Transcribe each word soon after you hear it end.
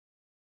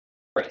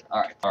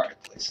Alright,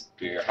 please.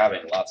 We are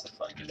having lots of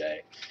fun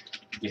today.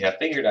 We have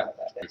figured out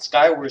that in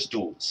Skywars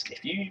Duels,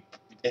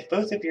 if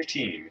both of your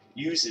team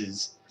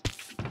uses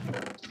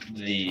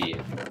the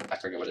I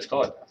forget what it's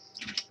called now,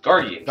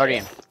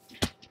 Guardian,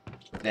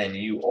 then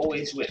you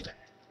always win.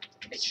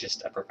 It's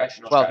just a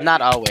professional strategy.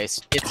 Not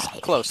always. It's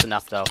close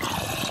enough though.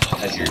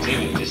 Because your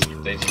team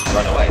they just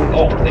run away.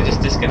 Oh, they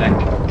just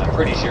disconnected. I'm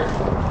pretty sure.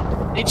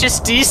 They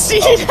just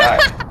DC. Oh, he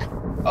died.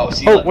 Oh,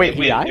 see, oh look, wait,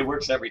 he died? It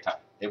works every time.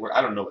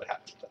 I don't know what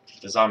happened. But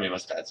the zombie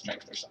must have had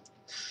strength or something.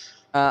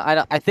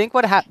 I think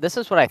what happened. This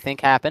is what I think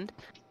happened.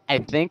 I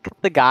think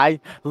the guy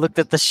looked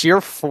at the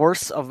sheer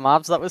force of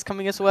mobs that was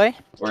coming his way.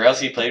 Or else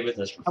he played with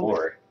us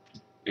before.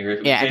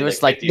 We yeah, it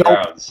was like 50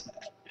 nope. rounds.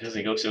 It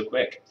doesn't go so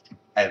quick.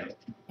 And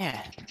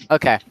yeah.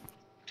 Okay.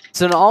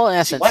 So in all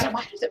essence,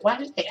 why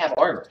did they have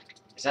armor?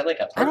 Is that like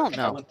a perk? I don't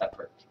know. I want that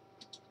perk.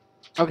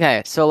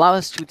 Okay, so allow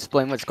us to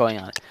explain what's going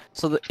on.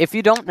 So if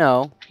you don't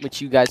know,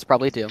 which you guys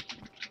probably do,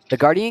 the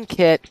Guardian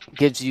kit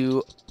gives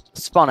you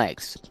spawn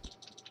eggs.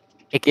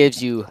 It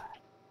gives you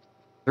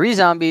 3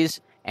 zombies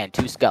and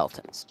 2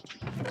 skeletons.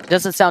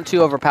 Doesn't sound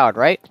too overpowered,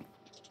 right?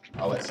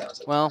 Oh, it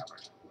sounds overpowered. Well,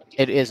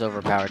 it is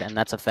overpowered, and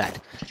that's a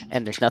fact.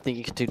 And there's nothing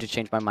you can do to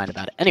change my mind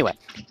about it. Anyway,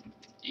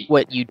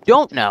 what you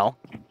don't know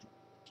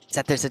is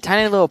that there's a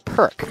tiny little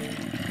perk.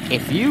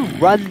 If you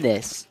run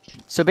this,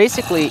 so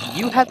basically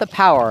you have the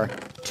power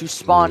to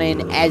spawn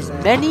in as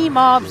many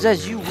mobs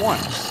as you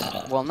want.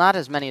 Well, not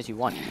as many as you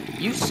want.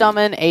 You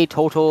summon a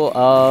total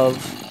of...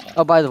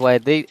 Oh, by the way,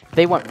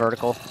 they went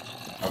vertical.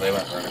 Oh, they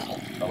went vertical.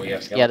 Oh, we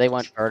have skeletons. Yeah, they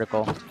went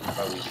vertical. I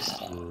thought we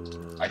just...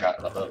 I got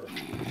the bow.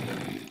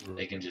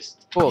 They can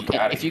just... Cool.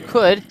 If you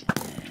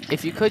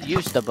could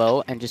use the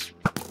bow and just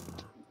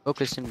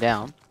focus him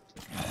down,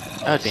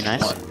 that would be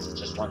nice.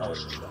 Just one. Oh,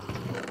 it's just one.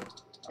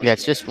 Yeah,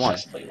 it's just one.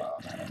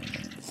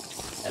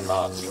 And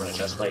mobs, you want a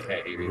chest plate?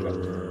 Hey, here you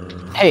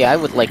go. Hey, I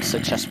would like a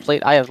chest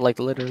plate. I have like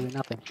literally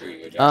nothing. Here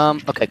you go,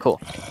 Jackson. Okay, cool.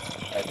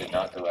 I did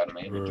not go out of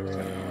my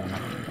inventory.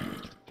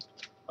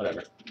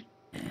 Whatever.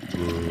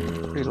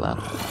 Pretty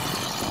loud.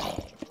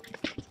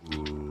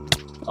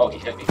 Oh, he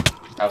hit me.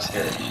 How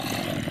scary.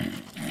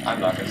 I'm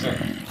not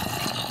concerned.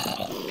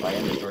 My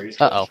inventory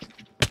is Uh-oh.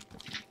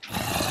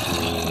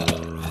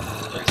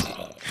 Where is he?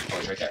 Oh,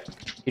 he's right there.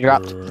 He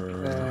dropped.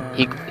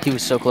 He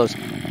was so close.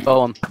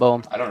 Bow him.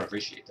 I don't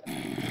appreciate that.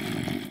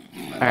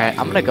 Alright,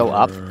 I'm gonna go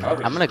up.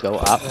 I'm gonna go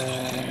up.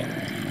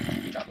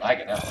 You got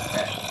lagging out like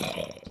that.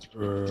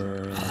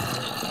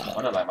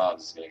 One of my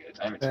mobs is gonna get a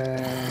diamond.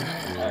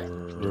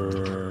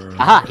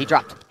 Aha! He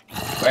dropped.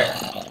 Where?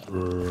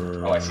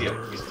 Oh, I see him.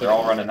 They're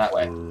all running that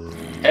way.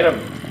 Hit him!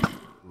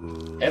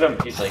 Hit him!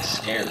 He's like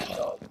scared,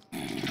 dog.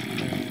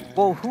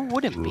 Well, who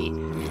wouldn't be?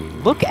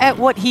 Look at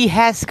what he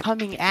has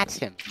coming at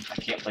him. I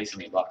can't place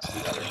any blocks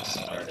because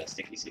we're in a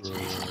sticky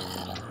situation.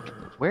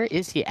 Where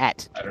is he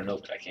at? I don't know,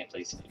 but I can't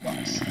place any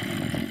blocks.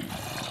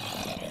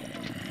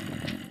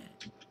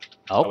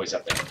 Oh, he's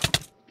up there.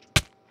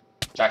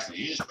 Jackson,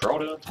 did you just pro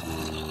to him?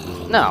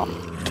 No.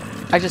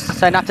 I just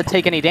decided not to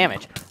take any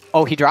damage.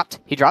 Oh, he dropped.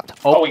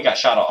 Oh, he got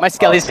shot off. My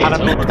skelly's got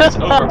him. It's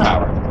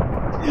overpowered.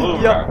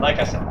 Yep. Like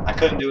I said, I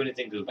couldn't do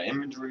anything because my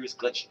inventory was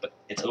glitched, but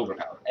it's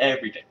overpowered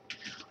every day.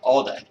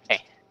 All day.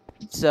 Okay.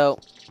 So,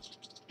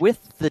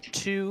 with the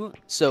 2...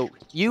 So,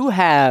 you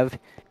have...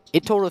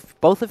 In total, if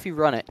both of you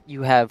run it,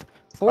 you have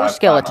 4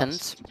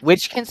 skeletons,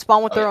 which can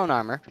spawn with their own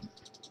armor.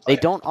 They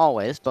don't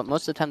always, but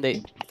most of the time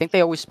I think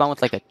they always spawn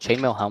with like a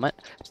chainmail helmet,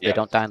 so they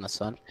don't die in the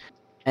sun.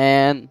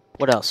 And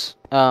what else?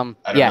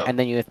 Yeah, and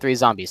then you have 3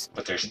 zombies.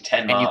 But there's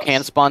 10 mobs. And you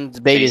can spawn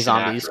baby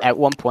zombies. At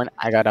one point,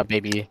 I got a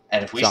baby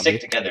And if we zombie.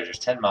 stick together, there's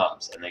 10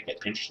 mobs, and they get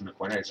pinched in the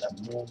corner, and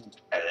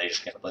they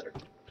just get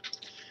obliterated.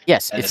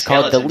 Yes, it's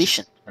called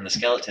deletion. And the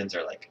skeletons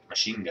are like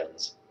machine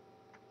guns.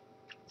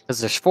 Because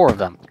there's 4 of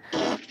them.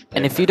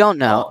 And if you don't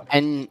know,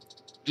 and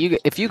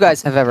if you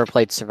guys have ever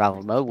played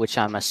survival mode, which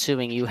I'm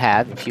assuming you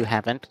have, if you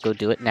haven't, go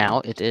do it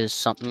now. It is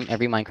something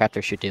every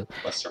Minecrafter should do.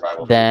 What's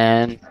survival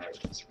then mode?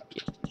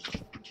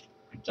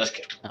 Just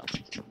kidding. No.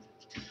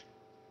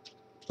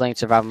 Playing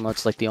survival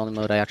mode's like the only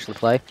mode I actually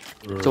play.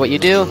 So what you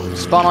do,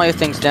 spawn all your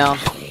things down,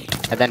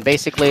 and then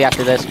basically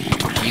after this,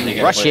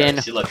 you rush in.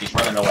 See, look, he's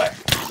running away.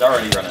 He's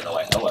already running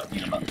away. Oh, look,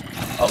 beat him up.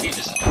 Oh, he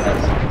just for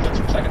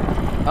a second.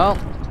 Oh,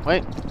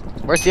 wait.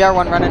 Where's the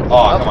R1 running?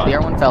 Oh, come on. The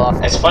R1 fell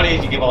off. It's funny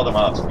if you give all the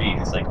mobs speed.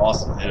 It's like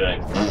awesome. They're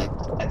like,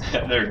 and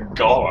then they're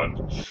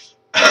gone.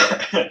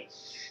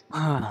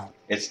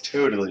 It's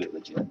totally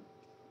legit.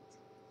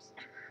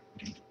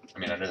 I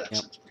mean, I know that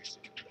sounds pretty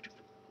stupid.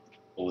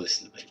 Oh,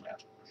 this is a big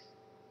map.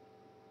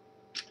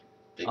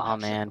 Oh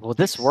man, will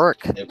this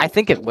work? I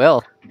think it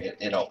will.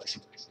 It always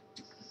works.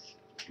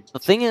 The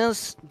thing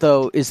is,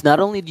 though, is not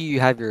only do you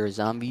have your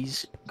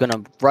zombies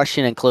gonna rush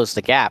in and close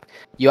the gap,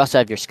 you also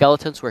have your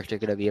skeletons where you're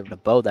gonna be able to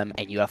bow them,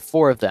 and you have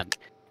 4 of them.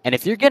 And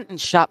if you're getting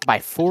shot by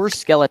 4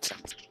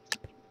 skeletons,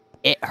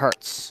 it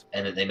hurts.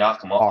 And then they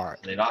knock them off. Hard.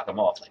 They knock them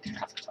off like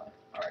half the time.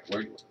 All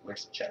right,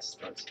 where's the chest?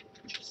 Let's see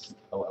the chest.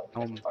 Oh well,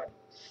 I can find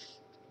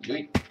it.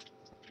 Yoink.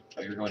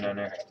 Oh, you're going down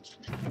there.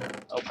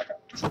 Oh my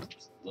god,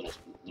 little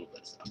bit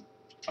of stuff.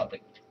 Oh,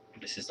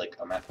 This is like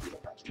a map we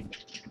don't have to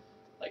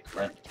like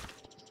run.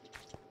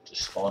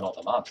 Just spawn all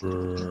the mobs.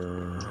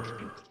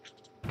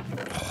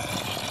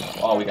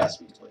 Oh, we got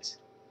speed, boys.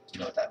 You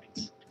know what that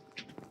means.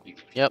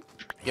 Yep.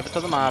 Give it to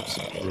the mobs.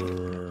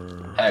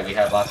 Hey, we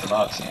have lots of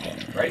mobs,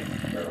 right?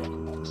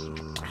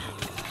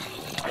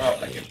 Oh,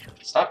 thank you.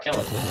 Stop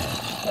killing me.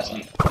 That's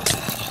me.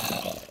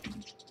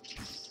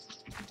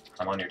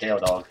 I'm on your tail,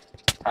 dog.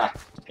 Ha!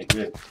 Get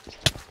good.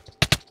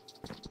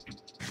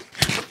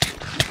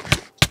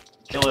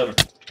 Kill him.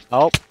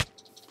 Oh.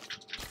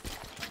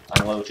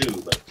 I'm low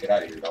too, but get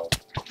out of here, dog.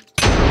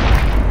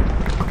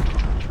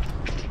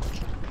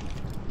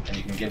 And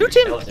you can get your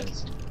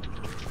skeletons.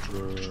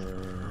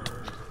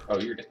 Oh,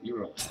 you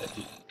were almost dead.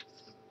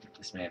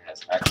 This man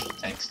has actual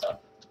tank stuff.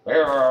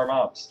 Where are our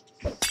mobs?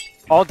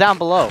 All down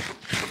below.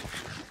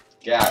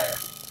 Get out of here.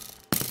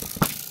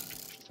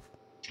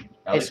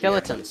 Hey,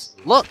 skeletons.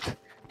 Look!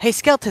 Hey,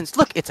 skeletons,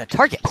 look! It's a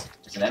target!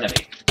 It's an enemy.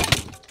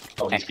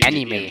 Oh, he's an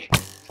enemy.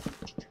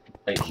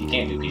 Wait, he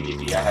can't do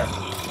PvP. I have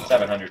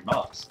 700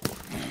 mobs.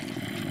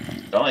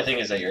 The only thing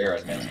is that your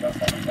arrows man's about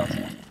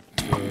 7,000.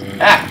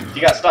 Ah!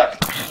 He got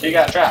stuck! He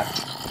got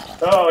trapped!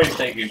 Oh, he's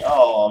taking.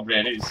 Oh,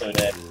 man, he's so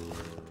dead.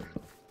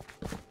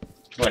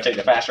 You want to take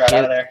the fast route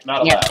out of there?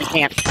 Not allowed. You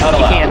can't. Not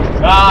allowed. You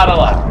can't. Not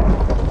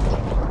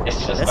allowed. It's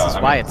just this is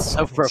why it's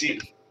so broken. See,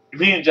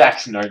 me and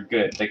Jackson are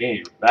good at the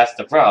game. That's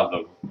the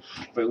problem.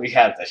 But we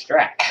have the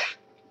strat.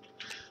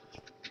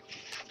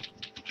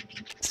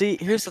 See,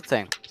 here's the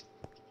thing.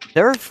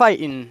 They're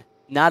fighting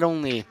not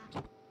only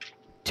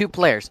 2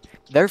 players,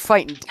 they're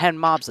fighting 10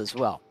 mobs as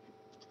well.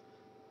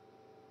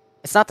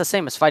 It's not the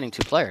same as fighting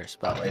 2 players,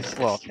 but it's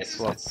way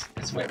worse.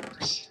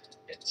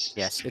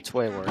 Yes, it's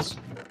way worse.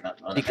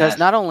 Because Because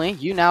not only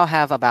you now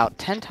have about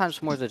 10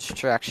 times more the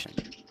distraction.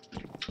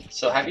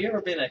 So have you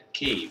ever been in a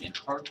cave in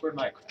hardcore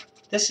Minecraft?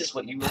 This is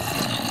what you would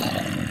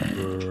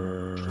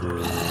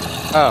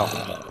Oh.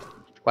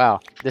 Wow.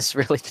 This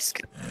really just...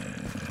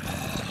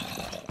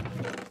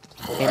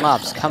 Hey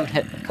mobs,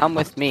 come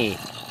with me.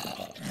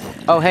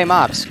 Oh, hey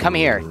mobs, come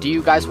here. Do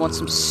you guys want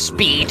some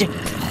speed?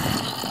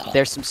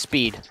 There's some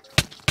speed.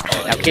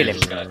 Oh, now kill him.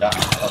 Just gonna die.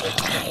 Oh, they're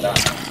just gonna die.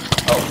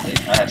 Oh,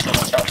 I had so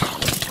much health.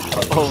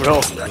 Oh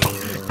no.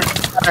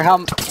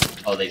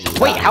 Oh, they just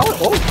Wait, died. how?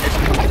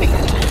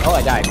 Oh,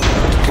 I died.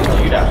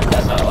 Oh, you died.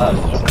 That's not allowed.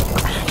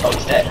 Oh,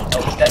 he's dead.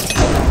 Oh, he's dead.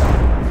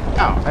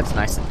 Oh, that's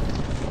nice.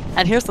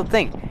 And here's the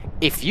thing: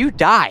 if you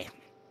die,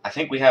 I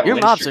think we have your a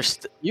win mobs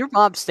streak. your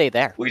mobs stay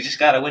there. We just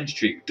got a win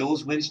streak.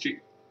 Duels win streak.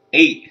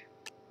 8.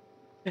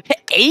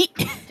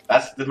 8?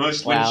 That's the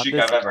most win Wow, streak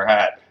this- I've ever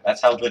had.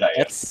 That's how good I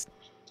am.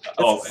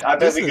 I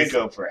bet we could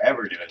go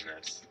forever doing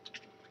this.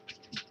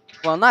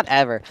 Well, not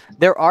ever.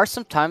 There are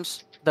some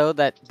times though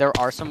that there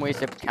are some ways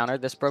to counter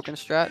this broken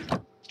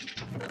strat.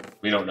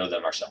 We don't know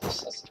them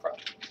ourselves. That's the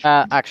problem.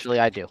 Actually,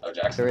 I do. Oh,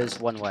 Jackson. There is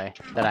one way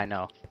that I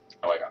know.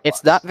 Oh, I got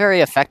It's blocks. not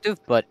very effective,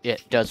 but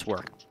it does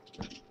work.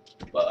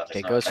 Well, if it's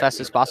Okay, not go as fast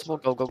effective, as it possible.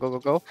 Go, go, go, go,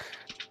 go.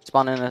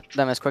 Spawn in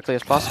them as quickly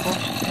as possible.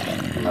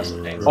 Have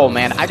some pain. Oh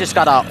man, I just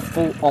got a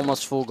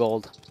almost full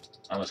gold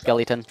I almost got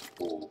skeleton.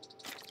 full.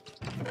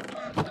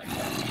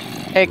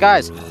 Hey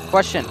guys,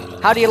 question.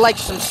 How do you like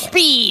some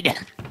speed?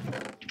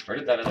 Where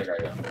did that other guy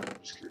go? I'm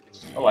just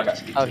curious. Oh, I got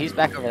speed. Oh, he's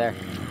back over there.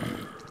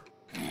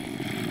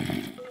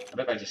 What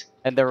if I just...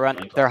 And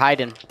they're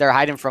hiding. They're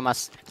hiding from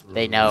us.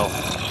 They know.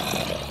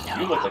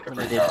 You look like a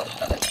pretty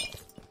powerful guy.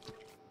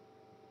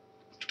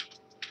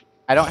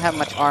 I don't have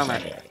much armor.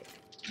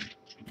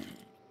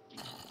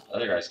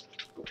 Other guys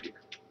go here.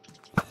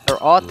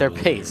 They're all at their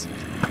base.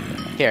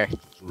 Here.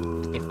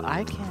 If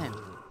I can.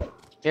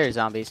 Here,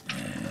 zombies.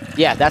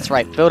 Yeah, that's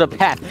right. Build a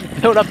path.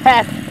 Build a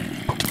path.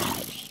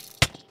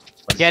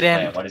 Get in.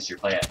 Plan? What is your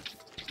plan?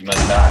 You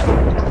must die.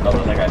 Oh,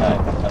 the guy died.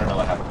 I don't know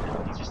what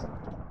happened. He just...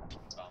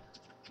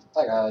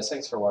 Hi guys,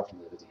 thanks for watching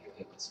the video.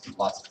 It was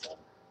lots of fun,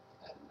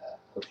 and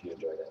hope you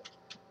enjoyed it.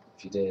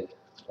 If you did,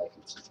 like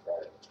and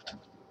subscribe.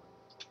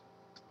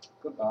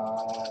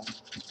 Goodbye.